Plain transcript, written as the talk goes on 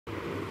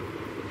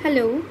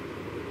Hello,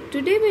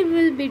 today we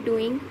will be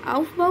doing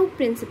Aufbau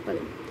principle,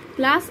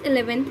 class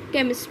 11th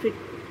chemistry.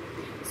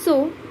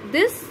 So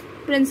this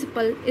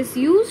principle is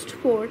used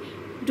for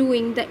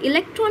doing the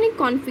electronic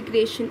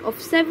configuration of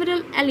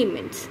several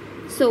elements.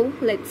 So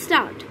let's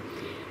start.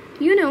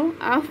 You know,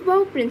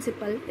 Aufbau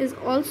principle is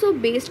also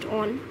based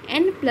on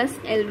N plus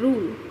L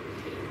rule.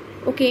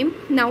 Okay,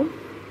 now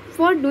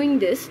for doing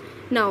this,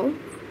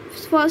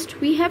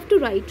 first we have to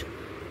write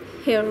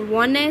here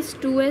 1s,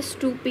 2s,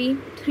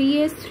 2p,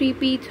 3s,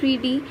 3p,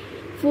 3d,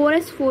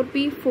 4s,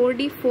 4p,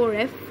 4d,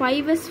 4f,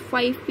 5s,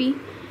 5p,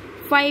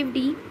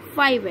 5d,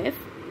 5f,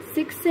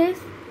 6s,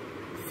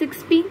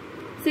 6p,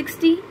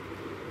 6d,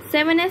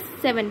 7s,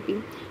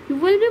 7p. You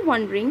will be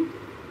wondering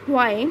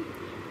why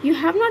you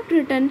have not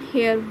written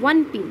here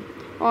 1p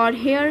or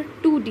here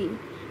 2d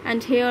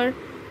and here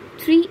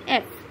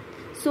 3f.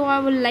 So I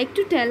would like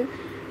to tell,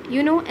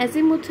 you know,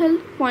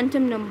 azimuthal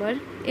quantum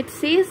number, it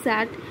says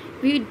that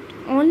we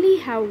only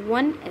have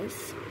one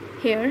s.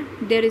 Here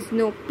there is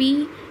no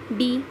p,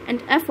 d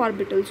and f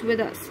orbitals with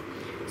us.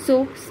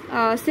 So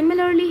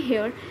similarly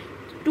here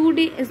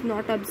 2d is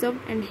not observed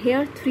and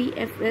here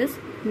 3f is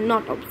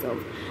not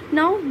observed.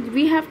 Now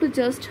we have to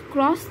just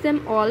cross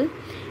them all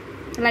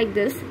like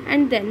this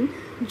and then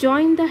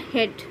join the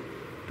head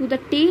to the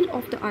tail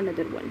of the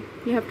another one.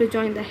 You have to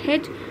join the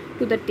head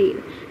to the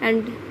tail,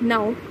 and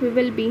now we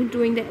will be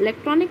doing the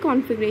electronic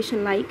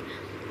configuration like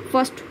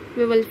first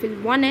we will fill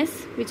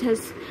 1s, which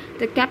has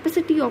the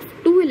capacity of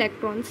 2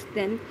 electrons,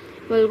 then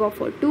we'll go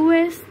for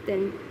 2s,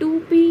 then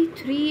 2p,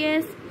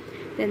 3s,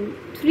 then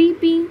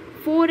 3p,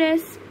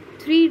 4s,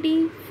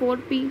 3d,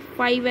 4p,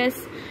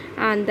 5s,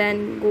 and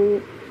then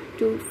go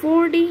to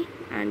 4d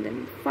and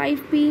then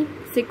 5p,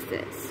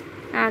 6s,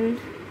 and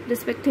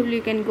respectively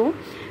you can go.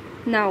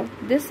 Now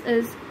this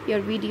is your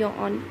video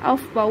on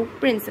Aufbau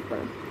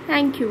principle.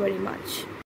 Thank you very much.